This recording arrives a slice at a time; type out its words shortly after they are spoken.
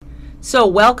So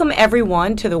welcome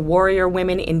everyone to the Warrior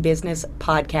Women in Business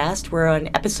podcast. We're on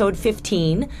episode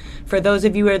 15. For those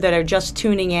of you that are just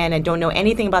tuning in and don't know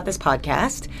anything about this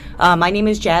podcast, my name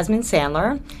is Jasmine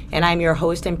Sandler, and I'm your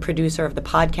host and producer of the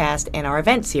podcast and our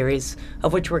event series,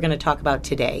 of which we're going to talk about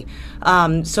today.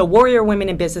 So Warrior Women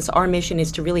in Business, our mission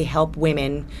is to really help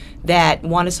women that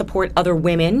want to support other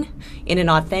women in an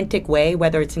authentic way,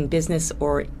 whether it's in business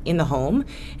or in the home.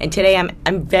 And today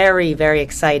I'm very, very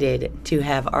excited to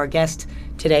have our guest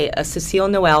today, Cecile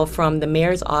Noel from the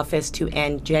Mayor's Office to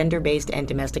End Gender-Based and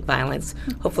Domestic Violence.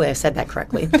 Hopefully I said that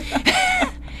correctly.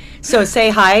 So say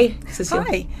hi, Cecile.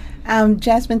 Hi.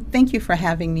 Jasmine, thank you for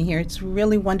having me here. It's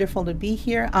really wonderful to be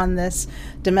here on this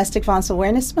Domestic Violence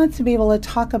Awareness Month to be able to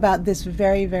talk about this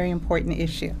very, very important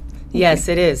issue. Yes,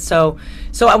 it is. So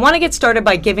I want to get started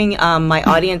by giving my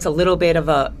audience a little bit of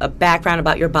a background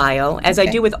about your bio. As I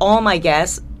do with all my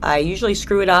guests, I usually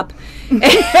screw it up and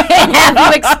have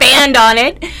you expand on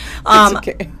it.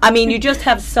 Okay. I mean, you just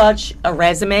have such a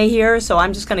resume here, so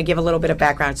I'm just going to give a little bit of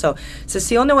background. So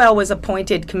Cecile Noel was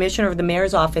appointed Commissioner of the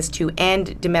Mayor's Office to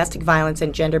End Domestic Violence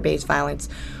and Gender-Based Violence,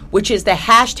 which is the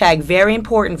hashtag, very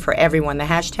important for everyone. The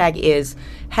hashtag is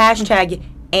hashtag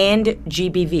and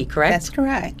GBV, correct? That's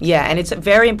correct. Yeah, and it's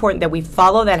very important that we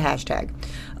follow that hashtag.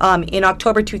 In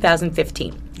October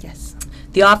 2015. Yes.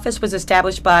 The office was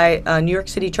established by New York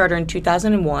City Charter in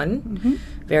 2001. Mm-hmm.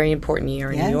 Very important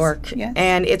year in Yes, New York. yes.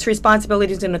 And its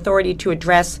responsibilities and authority to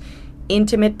address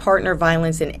intimate partner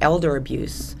violence and elder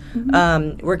abuse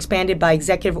were expanded by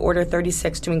Executive Order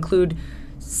 36 to include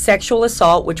sexual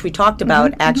assault, which we talked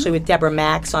about actually with Deborah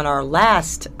Max on our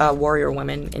last Warrior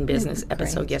Women in Business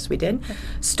episode. Great. Yes, we did.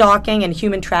 Stalking and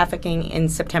human trafficking in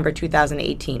September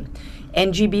 2018.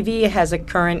 NGBV has a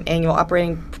current annual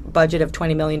operating budget of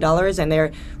 $20 million, and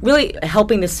they're really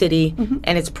helping the city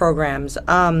and its programs.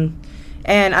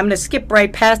 And I'm going to skip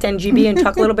right past NGB and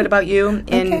talk a little bit about you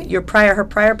in your her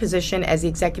prior position as the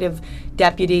Executive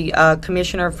Deputy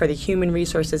Commissioner for the Human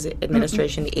Resources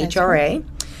Administration, the HRA.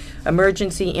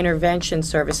 Emergency Intervention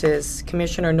Services.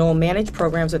 Commissioner Noel managed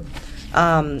programs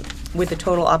with a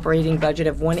total operating budget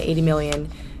of $180 million,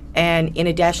 and in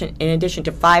addition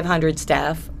to 500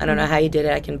 staff. I don't know how you did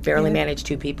it. I can barely manage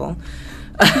 2 people.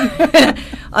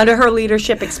 Under her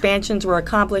leadership, expansions were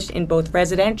accomplished in both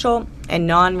residential and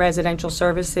non-residential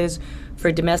services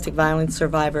for domestic violence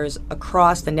survivors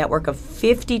across the network of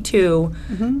 52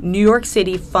 New York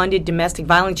City funded domestic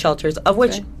violence shelters, of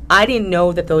which I didn't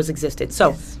know that those existed.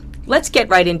 So let's get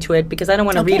right into it, because I don't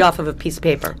want to read off of a piece of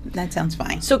paper. That sounds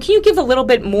fine. So can you give a little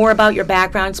bit more about your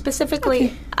background?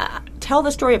 Specifically, tell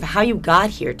the story of how you got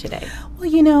here today.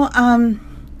 Well,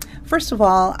 first of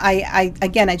all, I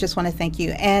just want to thank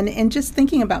you. And in just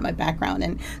thinking about my background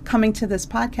and coming to this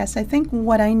podcast, I think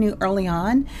what I knew early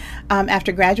on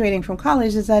after graduating from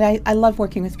college is that I love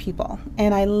working with people.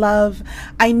 And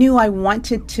I knew I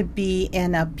wanted to be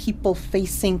in a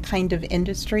people-facing kind of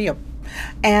industry,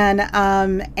 and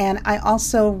I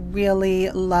also really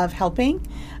love helping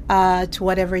to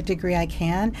whatever degree I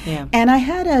can. Yeah. And I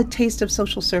had a taste of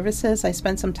social services. I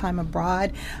spent some time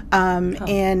abroad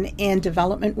in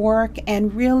development work,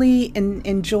 and really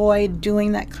enjoyed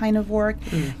doing that kind of work.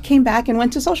 Came back and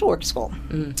went to social work school.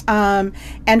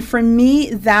 And for me,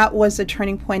 that was a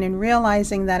turning point in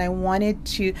realizing that I wanted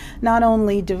to not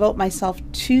only devote myself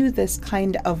to this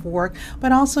kind of work,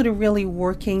 but also to really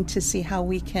working to see how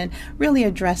we can really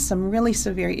address some really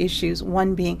severe issues,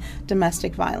 one being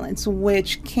domestic violence,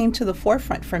 which came to the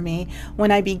forefront for me when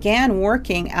I began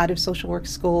working out of social work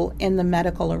school in the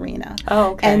medical arena.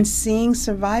 And seeing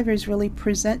survivors really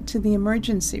present to the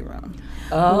emergency room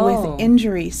with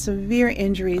injuries, severe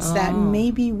injuries that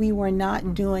maybe we were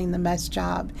not doing the best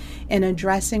job in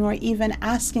addressing or even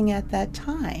asking at that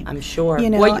time. I'm sure.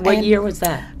 What year was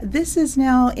that? This is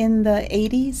now in the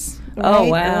 80s. Oh,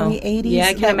 wow. Early 80s. Yeah,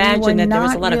 I can imagine that there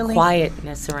was a lot of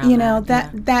quietness around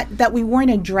that we weren't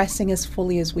addressing as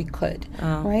fully as we could,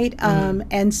 right?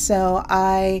 And so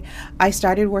I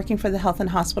started working for the Health and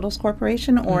Hospitals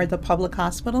Corporation, or the public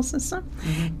hospital system,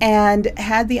 and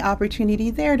had the opportunity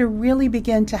there to really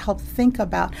begin to help think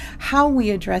about how we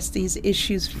address these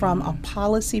issues from a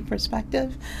policy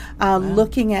perspective,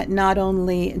 looking at not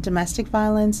only domestic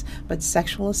violence, but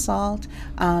sexual assault,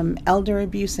 elder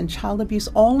abuse, and child abuse.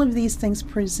 All of these things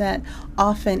present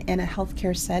often in a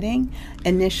healthcare setting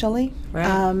initially.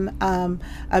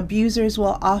 Abusers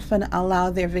will often allow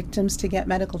their victims to get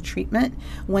medical treatment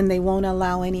when they won't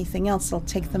allow anything else. They'll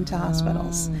take them to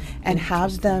hospitals and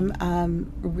have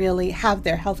them really have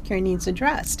their healthcare needs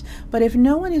addressed. But if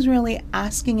no one is really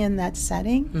asking in that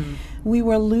setting, we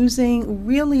were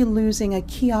really losing a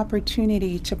key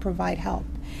opportunity to provide help.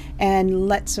 and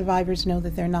let survivors know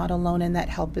that they're not alone and that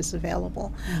help is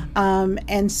available.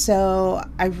 And so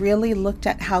I really looked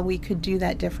at how we could do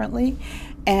that differently.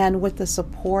 And with the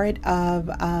support of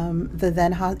the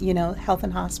then, health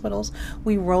and hospitals,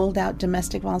 we rolled out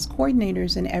domestic violence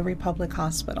coordinators in every public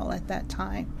hospital at that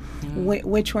time,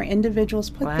 which were individuals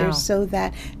put there so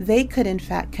that they could, in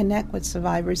fact, connect with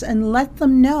survivors and let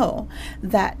them know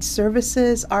that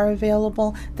services are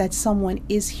available, that someone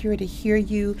is here to hear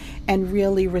you and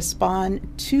really respond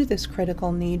to this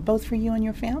critical need, both for you and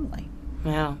your family.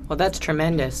 Yeah, well, that's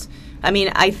tremendous. I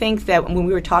mean, I think that when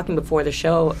we were talking before the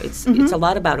show, it's a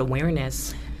lot about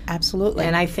awareness. Absolutely.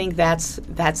 And I think that's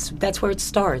where it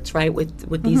starts, right?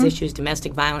 With these issues: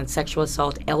 domestic violence, sexual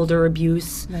assault, elder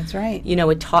abuse. That's right.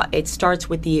 It starts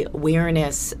with the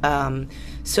awareness.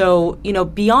 So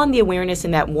beyond the awareness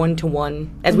in that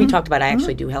one-to-one, as we talked about, I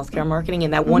actually do healthcare marketing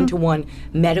in that one-to-one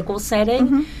medical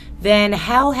setting. Then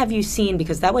how have you seen,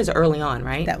 because that was early on,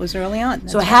 right? That was early on.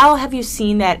 So how have you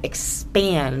seen that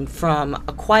expand from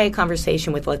a quiet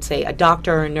conversation with, let's say, a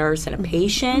doctor or a nurse and a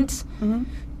patient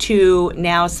to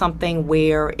now something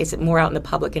where it's more out in the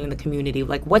public and in the community?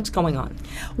 Like, what's going on?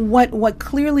 What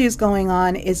clearly is going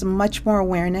on is much more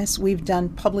awareness. We've done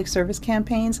public service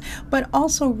campaigns, but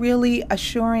also really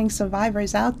assuring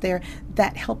survivors out there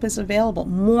that help is available,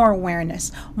 more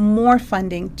awareness, more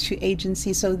funding to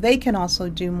agencies so they can also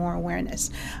do more awareness.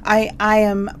 I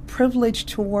am privileged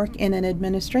to work in an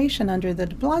administration under the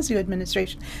de Blasio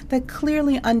administration that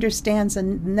clearly understands the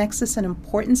nexus and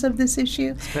importance of this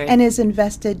issue and is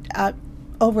invested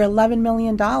over $11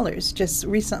 million just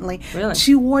recently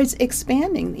towards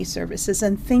expanding these services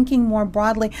and thinking more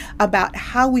broadly about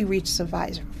how we reach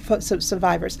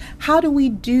survivors. How do we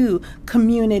do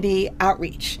community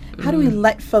outreach? How do we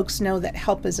let folks know that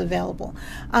help is available?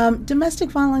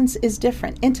 Domestic violence is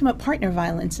different. Intimate partner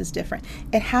violence is different.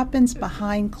 It happens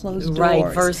behind closed doors.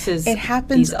 Right, versus it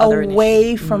happens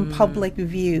away from public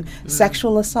view.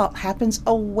 Sexual assault happens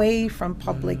away from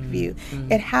public view.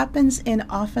 It happens in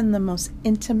often the most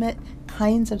intimate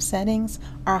kinds of settings,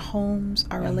 our homes,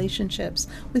 our relationships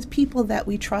with people that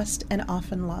we trust and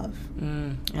often love.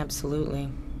 Absolutely.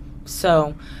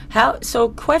 So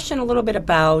question a little bit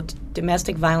about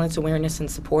domestic violence awareness and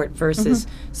support versus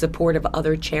support of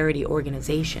other charity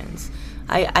organizations.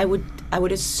 I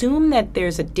would assume that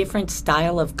there's a different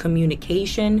style of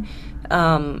communication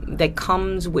that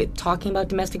comes with talking about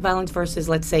domestic violence versus,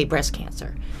 let's say, breast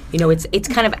cancer. It's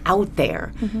kind of out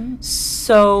there.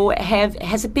 So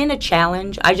has it been a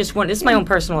challenge? This is my own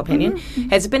personal opinion.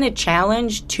 Has it been a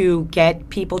challenge to get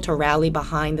people to rally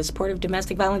behind the support of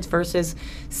domestic violence versus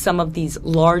some of these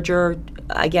larger,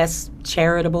 I guess,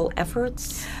 charitable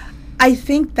efforts? I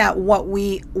think that what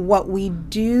we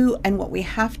do and what we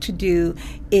have to do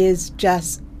is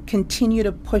just continue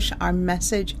to push our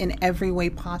message in every way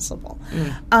possible.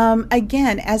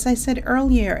 Again, as I said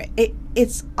earlier,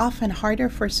 it's often harder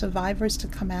for survivors to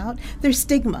come out. There's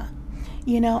stigma.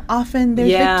 Often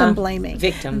there's victim blaming.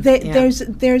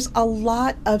 There's a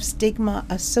lot of stigma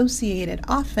associated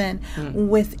often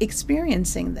with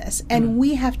experiencing this. And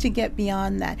we have to get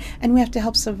beyond that. And we have to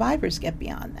help survivors get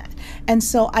beyond that. And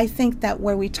so I think that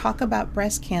where we talk about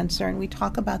breast cancer and we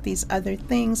talk about these other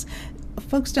things,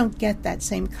 folks don't get that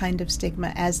same kind of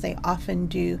stigma as they often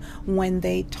do when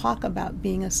they talk about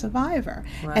being a survivor.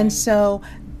 Right. And so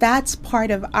that's part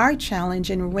of our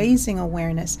challenge in raising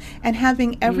awareness and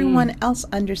having everyone else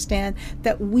understand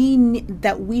that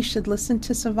we should listen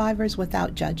to survivors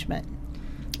without judgment.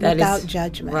 Without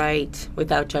judgment. Right,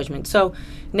 without judgment. So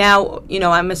now,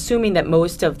 I'm assuming that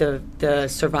most of the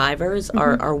survivors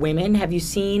are women. Have you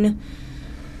seen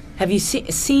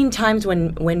times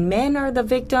when men are the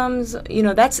victims?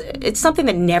 It's something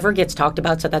that never gets talked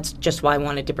about, so that's just why I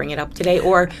wanted to bring it up today.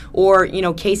 Or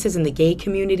cases in the gay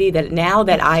community that now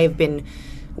that I have been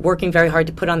working very hard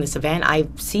to put on this event, I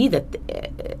see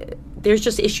that there's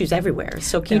just issues everywhere.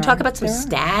 So can you talk about some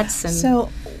stats? So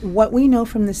what we know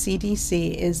from the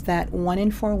CDC is that 1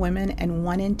 in 4 women and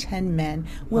 1 in 10 men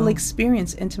will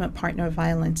experience intimate partner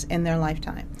violence in their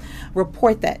lifetime.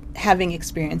 Report that having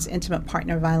experienced intimate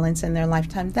partner violence in their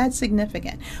lifetime, that's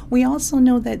significant. We also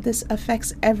know that this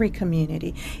affects every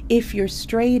community. If you're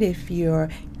straight, if you're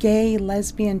gay,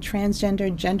 lesbian,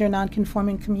 transgender, gender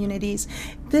nonconforming communities,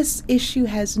 this issue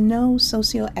has no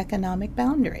socioeconomic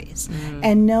boundaries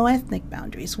and no ethnic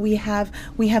boundaries. We have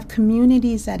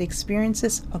communities that experience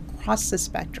this across the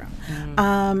spectrum.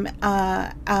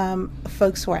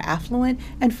 Folks who are affluent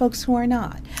and folks who are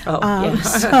not.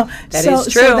 That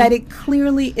is true. So that it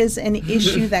clearly is an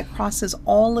issue that crosses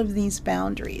all of these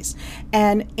boundaries.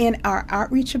 And in our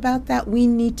outreach about that, we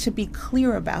need to be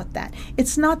clear about that.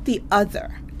 It's not the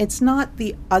other. It's not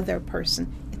the other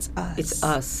person. It's us. It's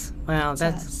us. Wow, It's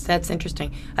us. that's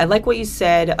interesting. I like what you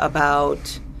said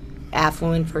about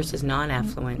affluent versus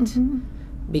non-affluent, Mm-hmm.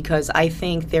 because I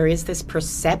think there is this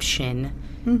perception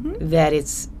Mm-hmm. that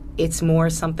it's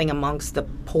more something amongst the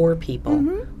poor people,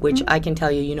 Mm-hmm. which I can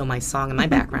tell you, you know my song and my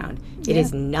background. It Yeah.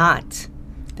 is not.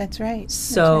 That's right.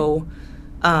 So,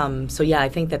 so yeah, I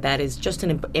think that is just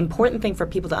an important thing for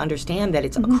people to understand, that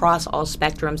it's across all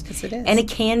spectrums, Yes, it is. and it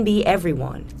can be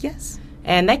everyone. Yes.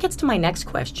 And that gets to my next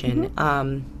question.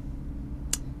 Mm-hmm.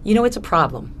 You know, it's a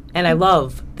problem, and I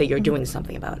love that you're doing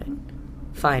something about it.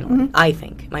 Finally, I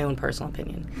think, my own personal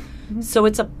opinion. So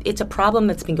it's a problem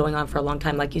that's been going on for a long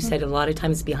time. Like you said, a lot of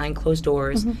times behind closed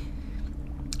doors,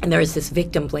 and there is this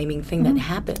victim blaming thing that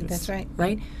happens. That's right.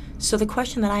 Right. So the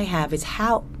question that I have is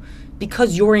how,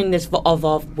 because you're in this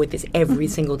involved with this every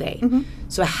single day.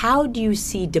 So how do you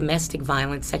see domestic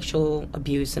violence, sexual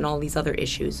abuse, and all these other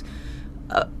issues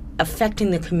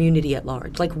affecting the community at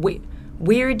large? Like,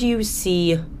 where do you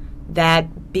see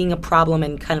that being a problem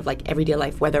in kind of like everyday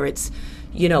life, whether it's,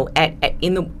 you know,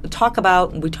 we talked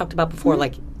about before,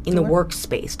 like in the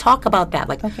workspace. Talk about that.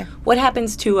 Like, what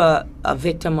happens to a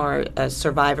victim or a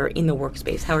survivor in the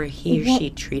workspace? How are he or she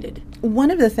treated?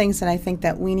 One of the things that I think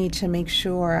that we need to make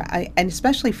sure, and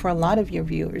especially for a lot of your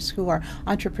viewers who are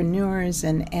entrepreneurs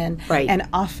and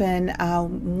often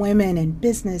women in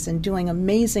business and doing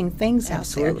amazing things out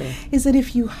there, is that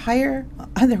if you hire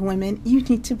other women, you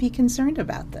need to be concerned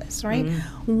about this, right?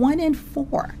 1 in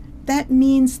 4. That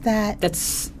means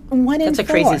that's 1 in 4. That's a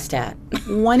crazy stat.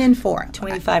 1 in 4.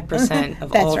 25%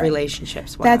 of all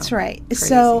relationships. Wow. That's right. Crazy.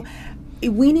 So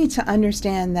we need to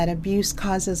understand that abuse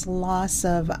causes loss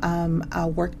of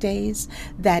work days,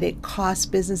 that it costs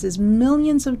businesses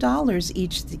millions of dollars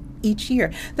each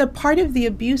year. The part of the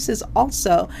abuse is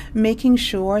also making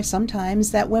sure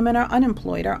sometimes that women are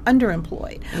unemployed or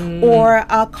underemployed, or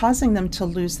causing them to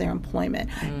lose their employment.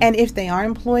 And if they are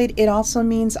employed, it also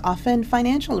means often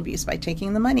financial abuse by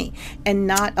taking the money and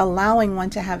not allowing one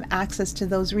to have access to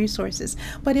those resources.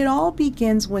 But it all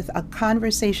begins with a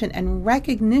conversation and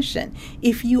recognition,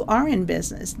 if you are in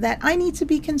business, that I need to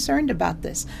be concerned about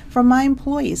this. For my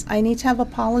employees, I need to have a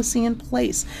policy in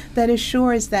place that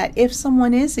assures that if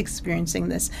someone is experiencing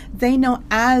this, they know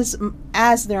as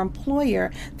their employer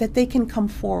that they can come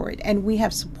forward, and we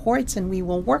have supports and we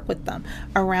will work with them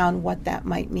around what that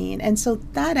might mean. And so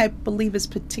that, I believe, is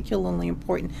particularly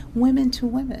important. Women to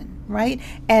women, right?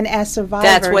 And as survivors,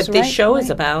 that's what this show is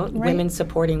about, women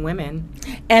supporting women.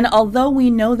 And although we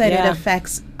know that it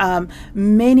affects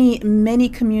many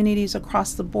communities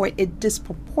across the board, it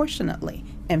disproportionately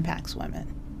impacts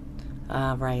women.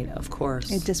 Right, of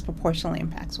course. It disproportionately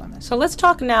impacts women. So let's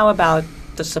talk now about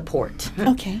the support.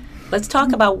 Okay. Let's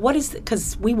talk about what is,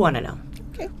 because we want to know.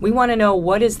 Okay. We want to know,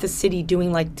 what is the city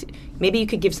doing? Like, maybe you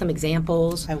could give some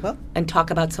examples. I will. And talk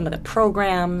about some of the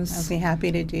programs. I'll be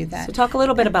happy to do that. So talk a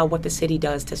little bit about what the city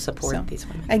does to support these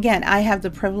women. Again, I have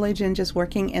the privilege in just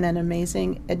working in an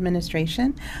amazing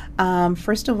administration.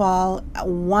 First of all,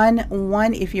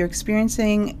 one, if you're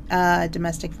experiencing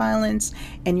domestic violence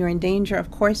and you're in danger, of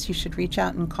course, you should reach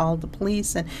out and call the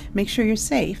police and make sure you're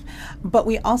safe. But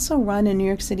we also run a New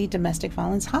York City domestic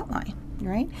violence hotline,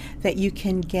 right? That you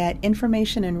can get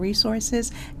information and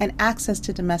resources and access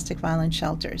to domestic violence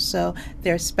shelters. So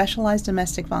there are specialized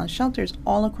domestic violence shelters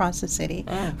all across the city.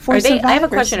 For survivors, I have a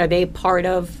question. Are they part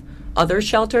of other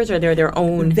shelters, or they're their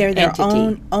own entity? They're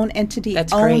their own entity,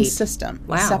 That's own great. system,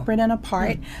 Wow. separate and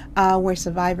apart, where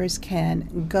survivors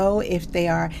can go if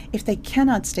they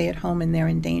cannot stay at home and they're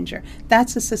in danger.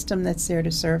 That's a system that's there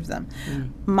to serve them.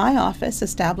 My office,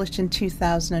 established in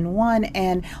 2001,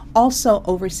 and also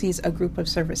oversees a group of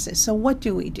services. So what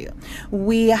do?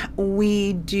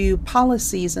 We do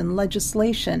policies and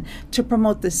legislation to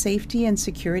promote the safety and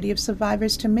security of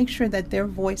survivors, to make sure that their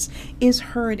voice is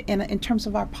heard in terms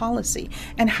of our policy,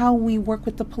 and how we work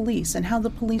with the police and how the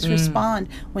police respond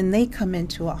when they come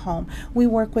into a home. We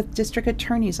work with district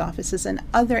attorneys' offices and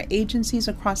other agencies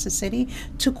across the city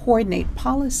to coordinate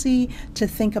policy, to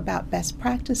think about best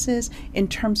practices in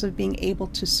terms of being able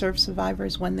to serve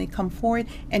survivors when they come forward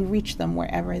and reach them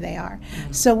wherever they are.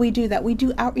 So we do that. We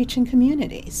do outreach in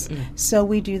communities. So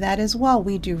we do that as well.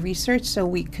 We do research, so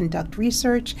we conduct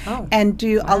research and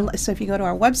do, so if you go to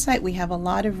our website, we have a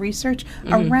lot of research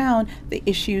around the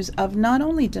issues of not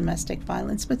only domestic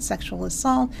violence, but sexual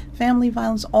assault, family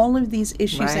violence, all of these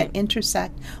issues that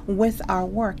intersect with our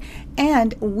work.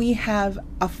 And we have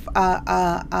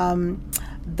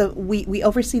we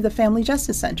oversee the family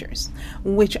justice centers,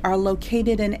 which are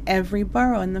located in every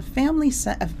borough. And the family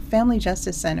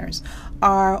justice centers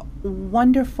are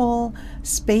wonderful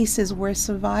spaces where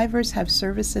survivors have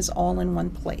services all in one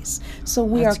place. So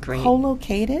we That's are great.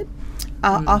 co-located.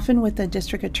 Often with the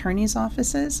district attorney's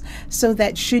offices, so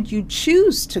that should you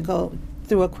choose to go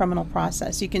through a criminal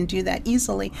process, you can do that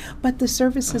easily. But the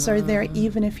services are there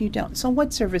even if you don't. So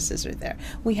what services are there?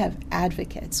 We have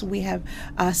advocates. We have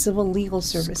civil legal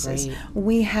services. great.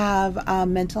 We have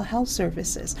mental health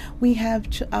services. We have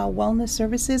wellness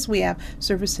services. We have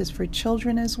services for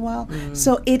children as well.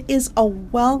 So it is a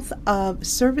wealth of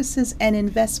services and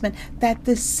investment that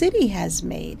the city has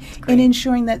made in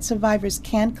ensuring that survivors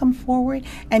can come forward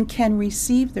and can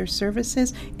receive their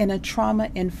services in a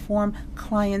trauma-informed,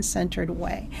 client-centered way.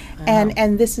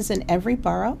 And this is in every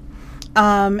borough.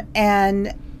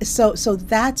 And so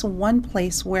that's one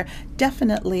place where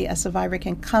definitely a survivor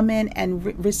can come in and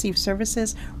receive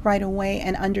services right away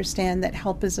and understand that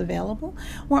help is available.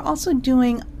 We're also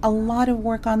doing a lot of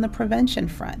work on the prevention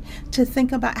front to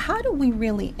think about, how do we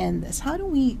really end this? How do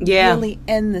we really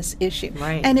end this issue?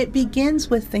 Right. And it begins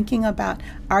with thinking about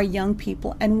our young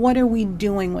people and what are we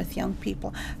doing with young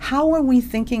people? How are we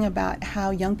thinking about how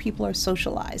young people are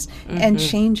socialized and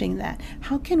changing that?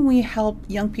 How can we help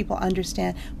young people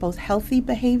understand both healthy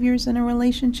behaviors in a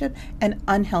relationship and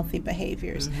unhealthy behaviors?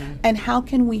 And how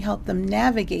can we help them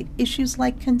navigate issues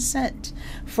like consent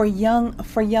for young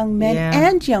men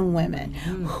and young women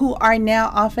who are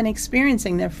now often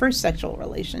experiencing their first sexual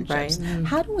relationships?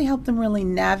 How do we help them really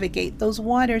navigate those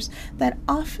waters that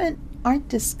often aren't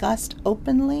discussed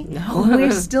openly? No.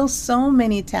 There's still so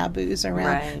many taboos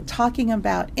around talking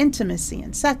about intimacy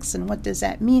and sex and what does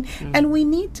that mean. And we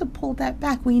need to pull that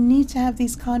back. We need to have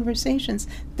these conversations.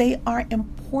 They are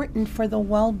important for the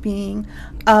well-being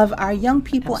of our young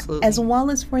people as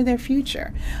well as for their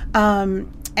future.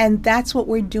 And that's what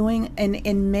we're doing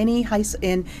in many high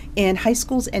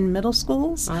schools and middle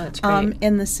schools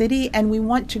in the city. And we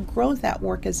want to grow that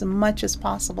work as much as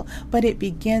possible. But it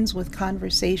begins with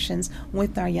conversations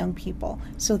with our young people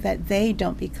so that they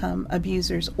don't become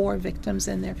abusers or victims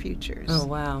in their futures. Oh,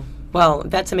 wow. Well,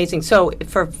 that's amazing. So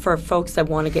for folks that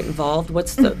want to get involved,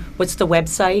 what's the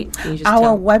website? Can you just Our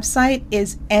tell? website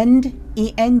is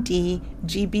ENDGBV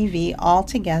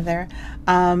altogether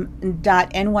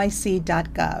 .nyc.gov.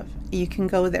 You can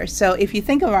go there. So if you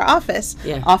think of our office,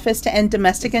 Office to End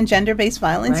Domestic and Gender-Based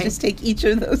Violence, just take each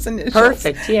of those initials.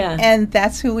 Perfect, yeah. And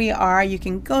that's who we are. You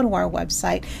can go to our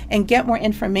website and get more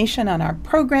information on our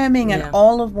programming and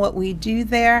all of what we do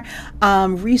there.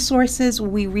 Resources,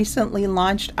 we recently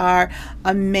launched our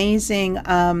amazing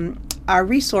our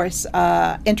resource,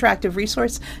 interactive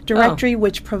resource directory,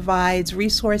 which provides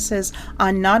resources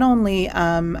on not only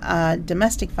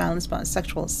domestic violence, but on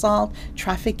sexual assault,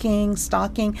 trafficking,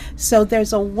 stalking. So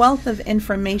there's a wealth of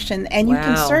information, and you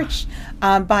can search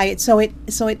by it. So it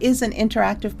is an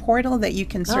interactive portal that you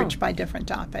can search by different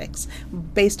topics,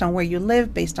 based on where you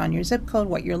live, based on your zip code,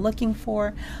 what you're looking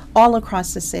for, all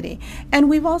across the city. And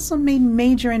we've also made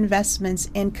major investments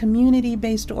in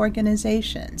community-based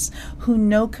organizations who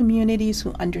know communities,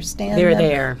 who understand They're them,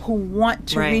 there. who want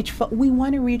to reach. We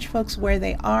want to reach folks where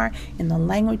they are in the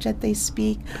language that they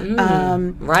speak,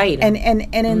 and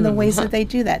in the ways that they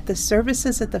do that. The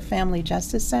services at the Family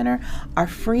Justice Center are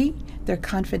free. They're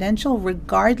confidential,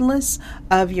 regardless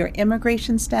of your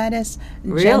immigration status,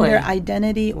 gender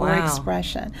identity, or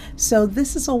expression. So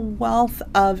this is a wealth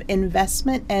of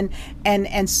investment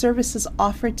and services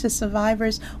offered to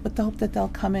survivors with the hope that they'll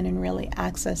come in and really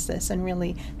access this and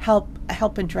really help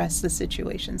address the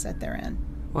situations that they're in.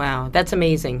 Wow, that's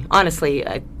amazing. Honestly,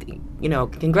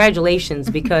 congratulations,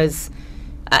 because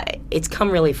it's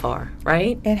come really far,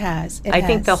 right? It has. I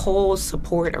think the whole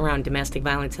support around domestic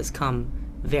violence has come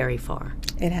very far.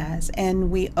 It has,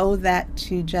 and we owe that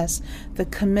to just the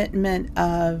commitment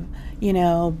of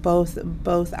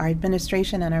both our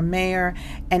administration and our mayor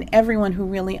and everyone who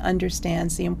really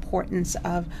understands the importance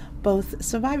of both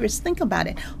survivors. Think about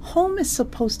it. Home is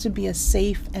supposed to be a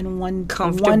safe and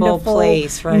comfortable wonderful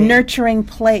place, right? Nurturing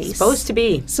place. Supposed to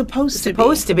be. Supposed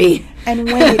to be. And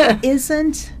when it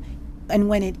isn't,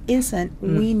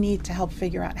 we need to help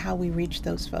figure out how we reach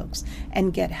those folks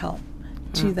and get help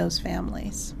to those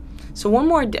families. So one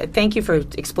more, thank you for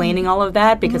explaining all of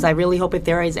that, because I really hope if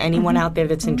there is anyone out there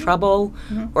that's in trouble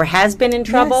or has been in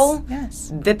trouble,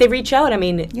 Yes. that they reach out. I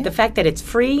mean, the fact that it's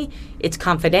free, it's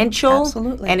confidential,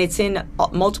 Absolutely. and it's in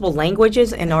multiple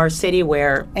languages in our city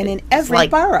where... And in it's every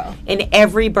borough. In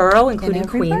every borough, including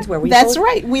every Queens, borough. where we That's hold-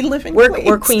 right. We live in We're Queens.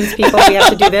 We're Queens people. We have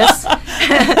to do this.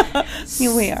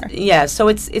 Here we are. Yeah, so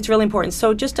it's really important.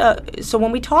 So so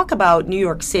when we talk about New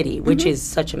York City, which is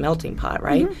such a melting pot,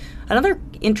 right? Another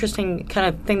interesting kind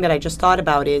of thing that I just thought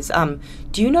about is,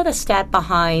 do you know the stat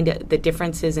behind the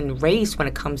differences in race when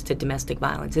it comes to domestic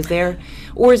violence? Is there,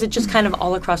 or is it just kind of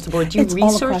all across the board? Do you It's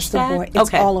research all across that? the board.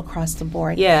 It's all across the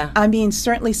board. Yeah. I mean,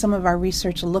 certainly some of our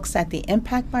research looks at the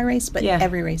impact by race, but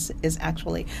every race is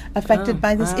actually affected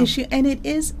by this issue. And it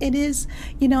is,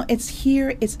 it's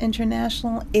here, it's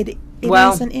international, it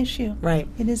is an issue. Right.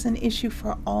 It is an issue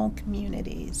for all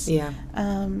communities. Yeah.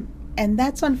 And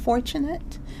that's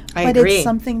unfortunate. I but agree. It's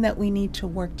something that we need to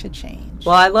work to change.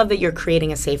 Well, I love that you're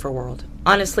creating a safer world.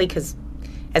 Honestly, because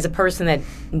as a person that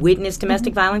witnessed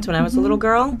domestic violence when I was a little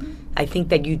girl, I think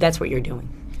that that's what you're doing.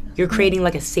 You're creating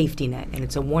like a safety net, and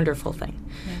it's a wonderful thing.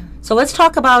 Yeah. So let's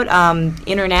talk about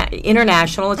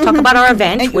international. Let's talk about our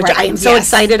event, which I am so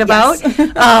excited about.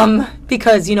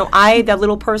 Because, that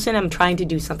little person, I'm trying to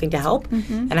do something to help.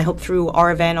 And I hope through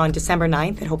our event on December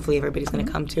 9th, that hopefully everybody's going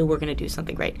to come to, we're going to do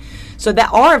something great. So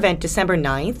that our event, December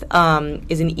 9th,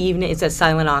 is an evening, it's a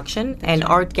silent auction and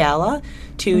art gala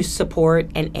to support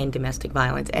and end domestic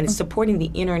violence. And it's supporting the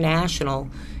international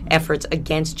efforts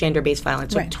against gender-based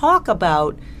violence. So talk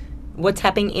about what's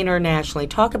happening internationally.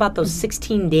 Talk about those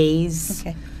 16 days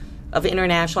of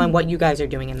international and what you guys are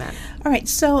doing in that. All right,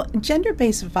 so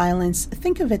gender-based violence,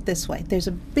 think of it this way. There's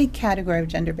a big category of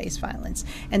gender-based violence,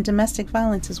 and domestic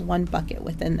violence is one bucket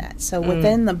within that. So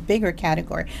within the bigger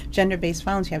category, gender-based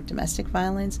violence, you have domestic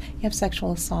violence, you have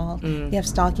sexual assault, you have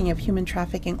stalking, you have human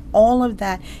trafficking. All of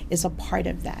that is a part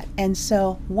of that. And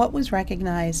so what was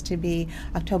recognized to be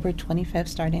October 25th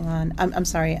starting on,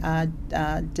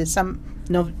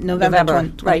 November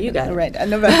 20, right, you got it. Right,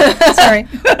 November. Sorry.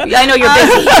 I know you're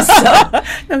busy. So.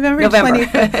 November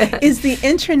 25th is the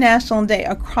International Day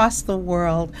across the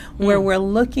world where we're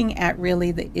looking at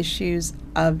really the issues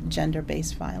of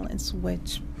gender-based violence,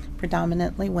 which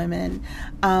predominantly women,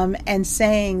 and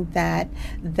saying that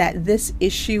this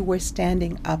issue we're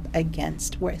standing up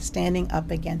against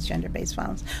gender-based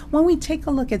violence. When we take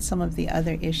a look at some of the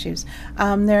other issues,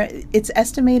 it's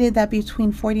estimated that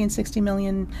between 40 and 60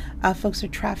 million folks are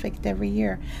trafficked every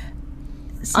year.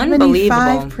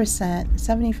 Unbelievable.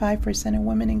 75% are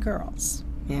women and girls.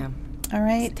 Yeah. All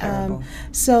right. It's terrible.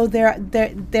 So there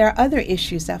are other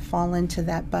issues that fall into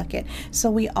that bucket.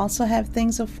 So we also have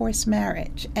things of forced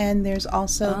marriage, and there's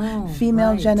also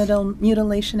female genital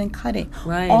mutilation and cutting.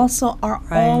 Right. Also are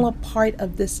all a part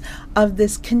of this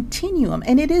continuum,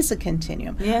 and it is a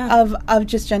continuum of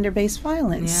just gender-based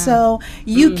violence. Yeah. So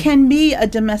you can be a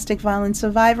domestic violence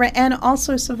survivor and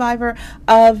also a survivor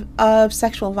of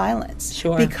sexual violence.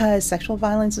 Sure. Because sexual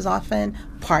violence is often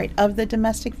part of the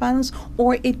domestic violence,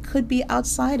 or it could be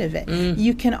outside of it.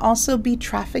 You can also be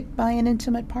trafficked by an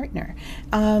intimate partner.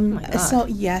 So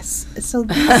these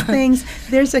things,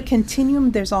 there's a continuum,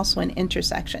 there's also an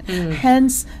intersection.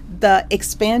 Hence the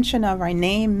expansion of our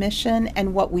name, mission,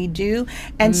 and what we do.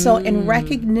 And so in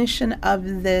recognition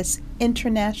of this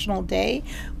International Day,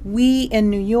 we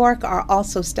in New York are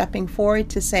also stepping forward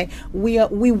to say we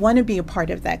want to be a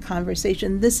part of that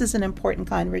conversation. This is an important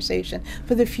conversation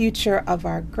for the future of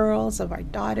our girls, of our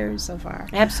daughters, of our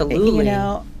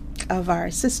of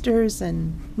our sisters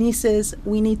and nieces.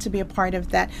 We need to be a part of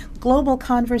that global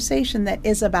conversation that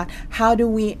is about how do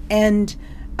we end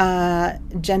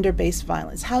gender-based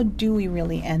violence? How do we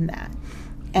really end that?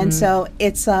 And so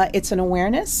it's an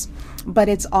awareness, but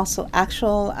it's also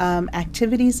actual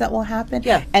activities that will happen.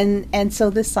 Yeah. And so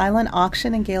this silent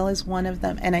auction, and Gail is one of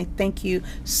them. And I thank you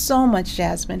so much,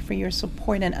 Jasmine, for your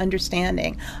support and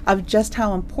understanding of just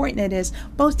how important it is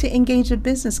both to engage the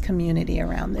business community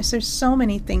around this. There's so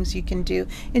many things you can do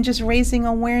in just raising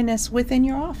awareness within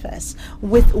your office,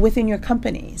 within your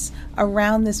companies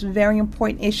around this very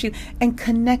important issue, and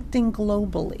connecting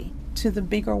globally to the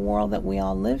bigger world that we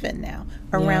all live in now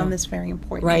around this very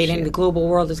important issue. And the global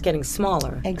world is getting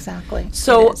smaller. Exactly.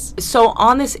 So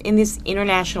in this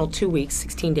international 2 weeks,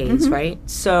 16 days, right?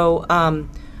 So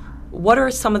what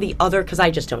are some of the other, because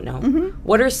I just don't know,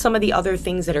 what are some of the other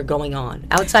things that are going on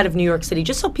outside of New York City,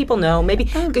 just so people know, maybe,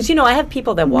 because, I have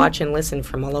people that watch and listen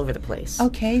from all over the place.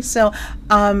 Okay, so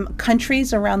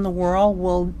countries around the world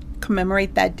will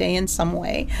commemorate that day in some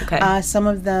way. Okay. Some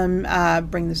of them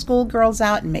bring the schoolgirls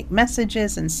out and make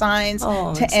messages and signs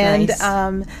to end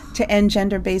nice. To end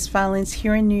gender-based violence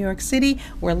here in New York City.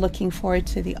 We're looking forward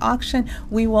to the auction.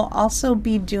 We will also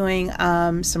be doing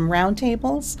some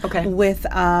roundtables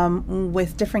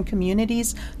with different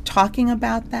communities talking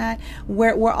about that.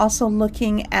 We're also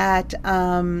looking at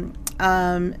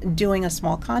doing a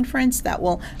small conference that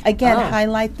will again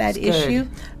highlight that issue.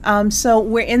 So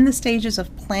we're in the stages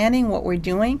of planning what we're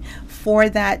doing for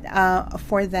that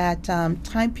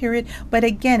time period. But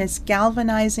again, it's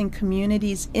galvanizing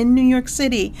communities in New York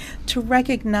City to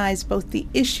recognize both the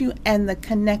issue and the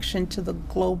connection to the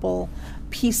global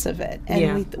piece of it,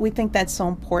 and we think that's so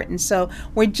important. So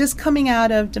we're just coming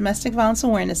out of Domestic Violence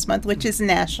Awareness Month, which is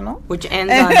national, which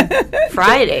ends on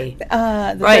Friday. The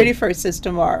 31st is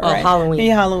tomorrow. Oh, right? Halloween.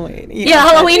 Yeah, Halloween. Yeah,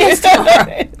 Halloween is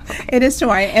tomorrow. It is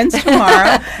tomorrow. It ends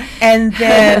tomorrow, and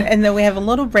then we have a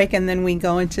little break, and then we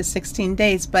go into 16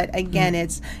 days. But again,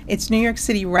 it's New York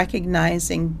City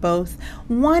recognizing both.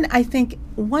 One, I think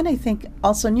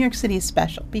also New York City is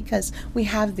special because we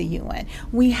have the UN.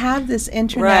 We have this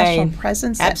international presence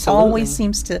that always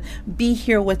seems to be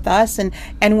here with us, and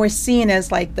we're seen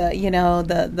as like the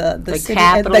city,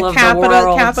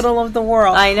 capital of the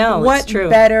world. I know. What it's true.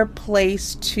 better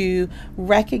place to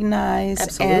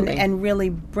recognize and really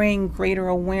bring greater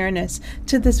awareness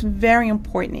to this very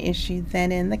important issue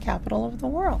than in the capital of the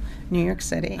world, New York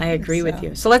City. I agree with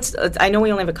you. So let's I know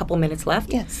we only have a couple minutes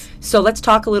left. Yes. So let's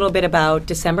talk a little bit about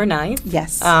December 9th.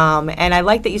 Yes. And I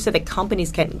like that you said that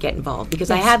companies can get involved because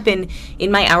I have been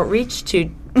in my outreach to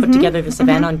put together this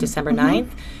event on December 9th.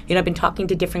 You know, I've been talking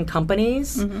to different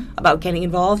companies about getting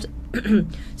involved.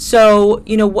 So,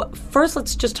 first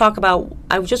let's just talk about,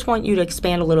 I just want you to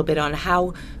expand a little bit on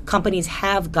how companies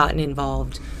have gotten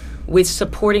involved with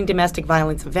supporting domestic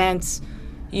violence events.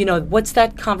 What's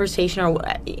that conversation, or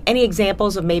any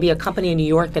examples of maybe a company in New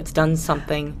York that's done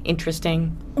something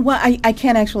interesting? Well, I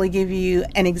can't actually give you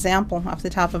an example off the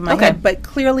top of my head, but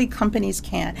clearly companies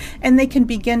can. And they can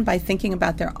begin by thinking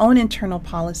about their own internal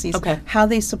policies, how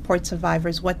they support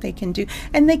survivors, what they can do.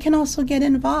 And they can also get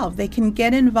involved. They can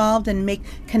get involved and make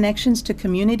connections to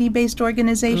community-based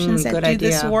organizations that do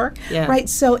this work. Yeah. Right?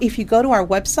 So if you go to our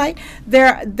website,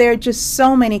 there are just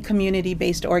so many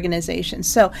community-based organizations.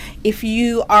 So if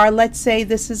you are, let's say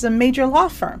this is a major law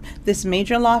firm, this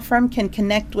major law firm can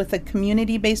connect with a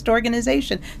community-based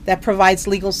organization that provides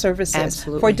legal services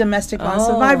for domestic violence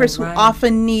survivors who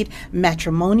often need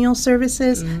matrimonial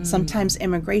services, sometimes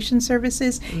immigration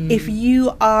services. If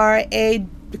you are a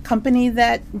company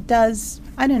that does,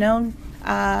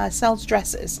 sells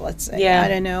dresses, let's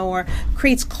say, or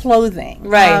creates clothing.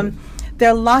 Right. There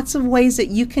are lots of ways that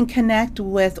you can connect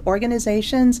with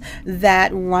organizations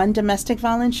that run domestic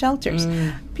violence shelters.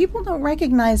 People don't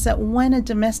recognize that when a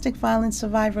domestic violence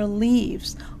survivor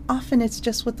leaves, often it's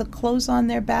just with the clothes on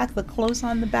their back, the clothes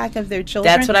on the back of their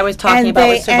children. That's what I was talking about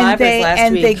with survivors last week.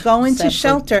 And they go into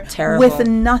shelter with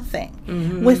nothing,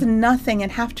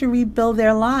 and have to rebuild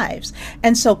their lives.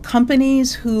 And so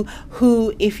companies who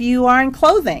if you are in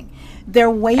clothing, there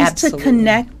are ways to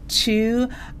connect to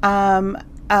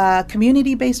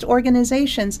community-based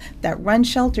organizations that run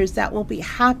shelters that will be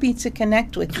happy to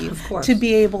connect with you to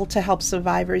be able to help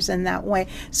survivors in that way.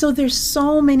 So there's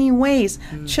so many ways.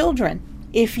 Children,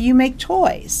 if you make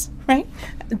toys, right,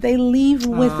 they leave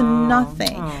with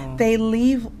nothing. They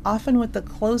leave often with the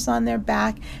clothes on their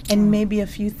back and maybe a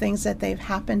few things that they've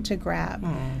happened to grab.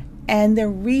 And they're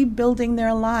rebuilding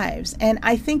their lives. And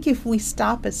I think if we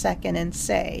stop a second and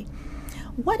say,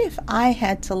 what if I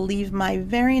had to leave my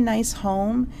very nice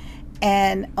home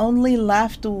and only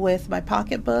left with my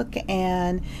pocketbook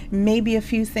and maybe a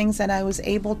few things that I was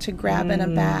able to grab in a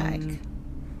bag?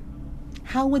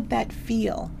 How would that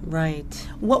feel? Right.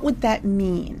 What would that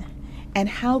mean? And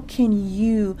how can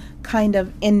you kind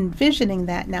of envisioning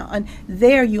that now? And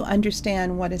there you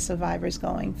understand what a survivor's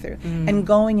going through and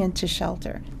going into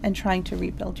shelter and trying to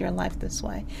rebuild your life this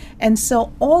way. And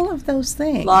so all of those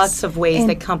things. Lots of ways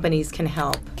that companies can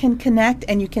help. Can connect,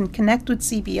 and you can connect with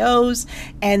CBOs,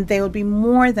 and they would be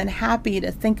more than happy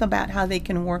to think about how they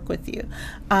can work with you.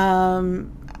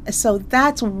 So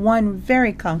that's one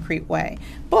very concrete way.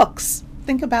 Books.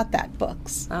 Think about that,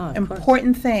 books.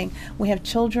 Important thing. We have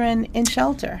children in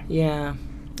shelter. Yeah.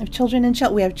 We have children in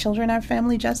shelter. We have children in our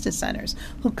family justice centers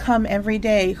who come every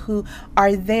day, who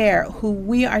are there, who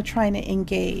we are trying to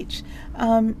engage.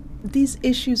 These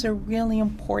issues are really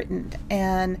important.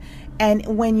 And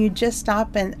when you just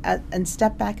stop and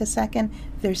step back a second,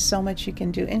 there's so much you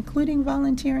can do, including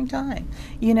volunteering time.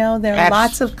 There are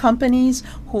lots of companies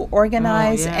who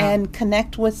organize and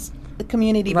connect with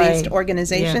community-based Right.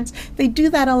 organizations. They do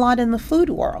that a lot in the food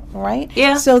world, right?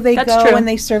 Yeah, So they that's go true. and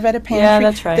they serve at a pantry. Yeah,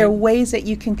 that's right. There are ways that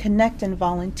you can connect and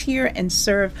volunteer and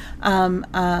serve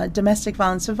domestic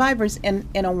violence survivors in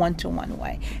a one-to-one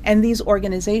way. And these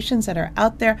organizations that are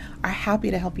out there are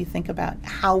happy to help you think about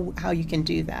how you can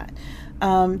do that.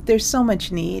 There's so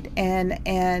much need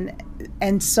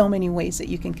and so many ways that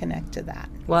you can connect to that.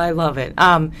 Well, I love it.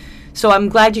 So I'm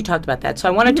glad you talked about that. So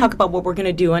I want to talk about what we're going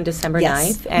to do on December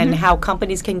 9th and how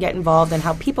companies can get involved and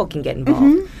how people can get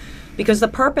involved. Because the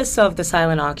purpose of the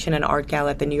silent auction and art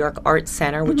gala at the New York Arts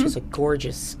Center, which is a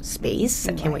gorgeous space,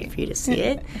 I can't wait for you to see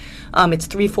it. It's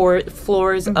 3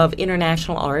 floors of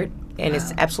international art, and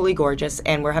it's absolutely gorgeous.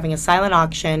 And we're having a silent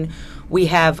auction. We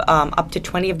have up to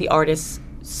 20 of the artists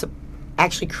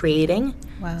actually creating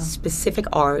specific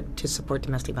art to support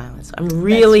domestic violence. I'm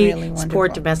really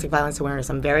support domestic violence awareness.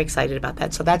 I'm very excited about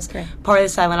that. So that's part of the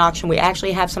silent auction. We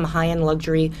actually have some high-end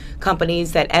luxury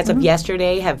companies that, as of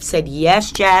yesterday, have said,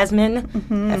 yes,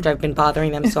 Jasmine, after I've been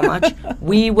bothering them so much.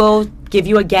 We will give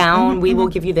you a gown. We will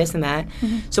give you this and that.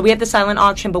 So we have the silent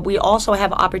auction, but we also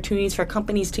have opportunities for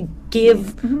companies to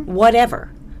give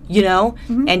whatever.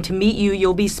 And to meet you,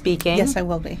 you'll be speaking. Yes, I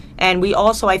will be. And we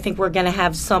also, I think we're going to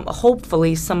have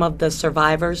hopefully some of the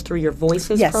survivors through your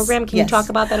Voices program. Can you talk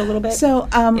about that a little bit? So,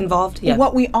 involved? Yeah.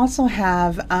 What we also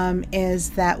have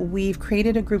is that we've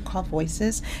created a group called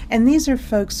Voices, and these are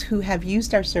folks who have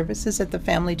used our services at the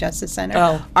Family Justice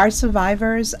Center. Are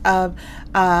survivors of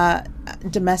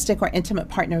domestic or intimate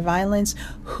partner violence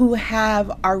who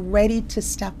are ready to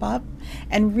step up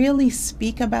and really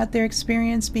speak about their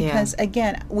experience because,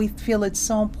 again, we feel it's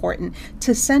so important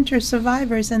to center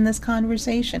survivors in this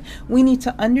conversation. We need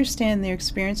to understand their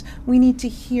experience. We need to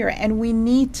hear, and we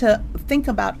need to think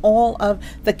about all of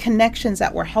the connections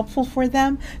that were helpful for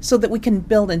them so that we can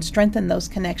build and strengthen those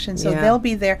connections. So they'll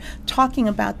be there talking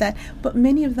about that. But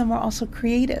many of them are also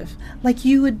creative. Like,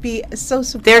 you would be so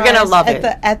surprised They're gonna love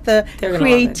at the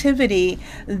creativity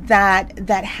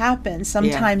that happens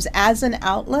sometimes as an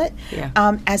outlet,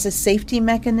 as a safety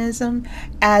mechanism,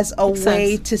 as a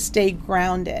way to stay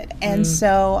grounded. And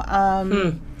so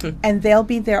and they'll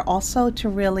be there also to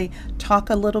really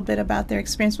talk a little bit about their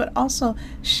experience, but also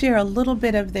share a little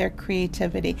bit of their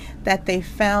creativity that they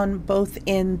found both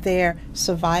in their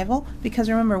survival,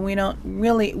 because remember, we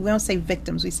don't say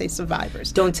victims, we say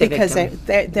survivors. Don't say because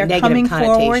victim. They're coming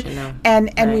forward, no.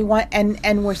 and we want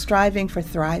and we're striving for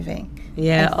thriving.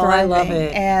 Yeah, I love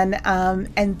it.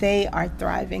 And they are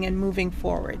thriving and moving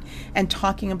forward and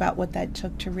talking about what that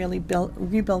took to really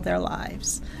rebuild their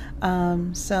lives.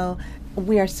 So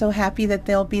we are so happy that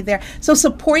they'll be there. So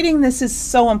supporting this is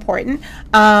so important.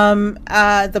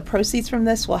 The proceeds from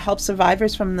this will help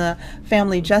survivors from the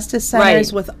Family Justice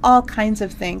Centers with all kinds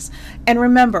of things. And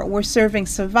remember, we're serving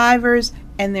survivors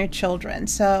and their children.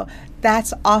 So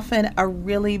that's often a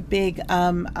really big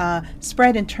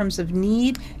spread in terms of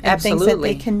need and things that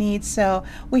they can need. So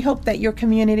we hope that your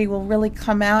community will really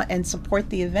come out and support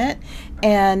the event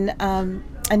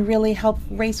and really help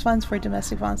raise funds for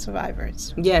domestic violence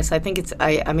survivors. Yes, I think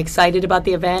I'm excited about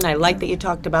the event. I like that you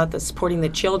talked about supporting the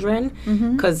children,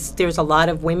 because there's a lot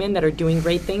of women that are doing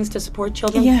great things to support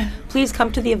children. Yeah. Please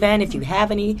come to the event. If you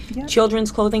have any children's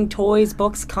clothing, toys,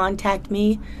 books, contact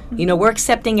me. We're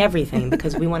accepting everything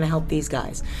because we want to help these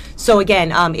guys. So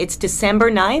again, it's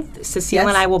December 9th. Cecile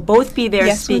and I will both be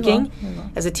there speaking we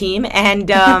will. as a team.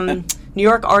 And New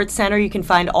York Arts Center, you can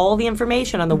find all the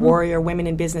information on the Warrior Women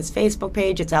in Business Facebook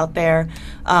page. It's out there.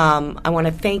 I want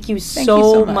to thank you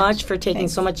so much for taking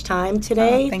so much time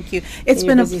today. Thank you. It's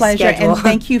been a pleasure, and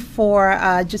thank you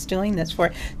for just doing this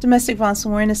for Domestic Violence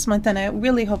Awareness Month. And I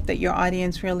really hope that your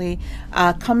audience really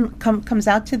comes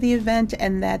out to the event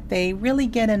and that they really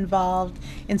get involved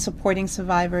in supporting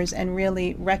survivors and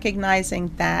really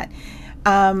recognizing that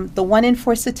the 1 in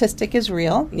 4 statistic is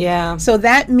real. Yeah. So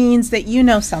that means that you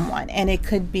know someone, and it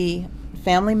could be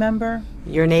family member,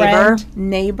 your neighbor, friend,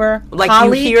 neighbor, like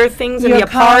colleague, you hear things in the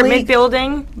apartment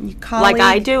building, like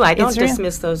I do. I don't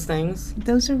dismiss those things.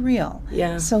 Those are real.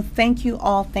 Yeah. So thank you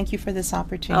all. Thank you for this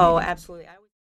opportunity. Oh, absolutely.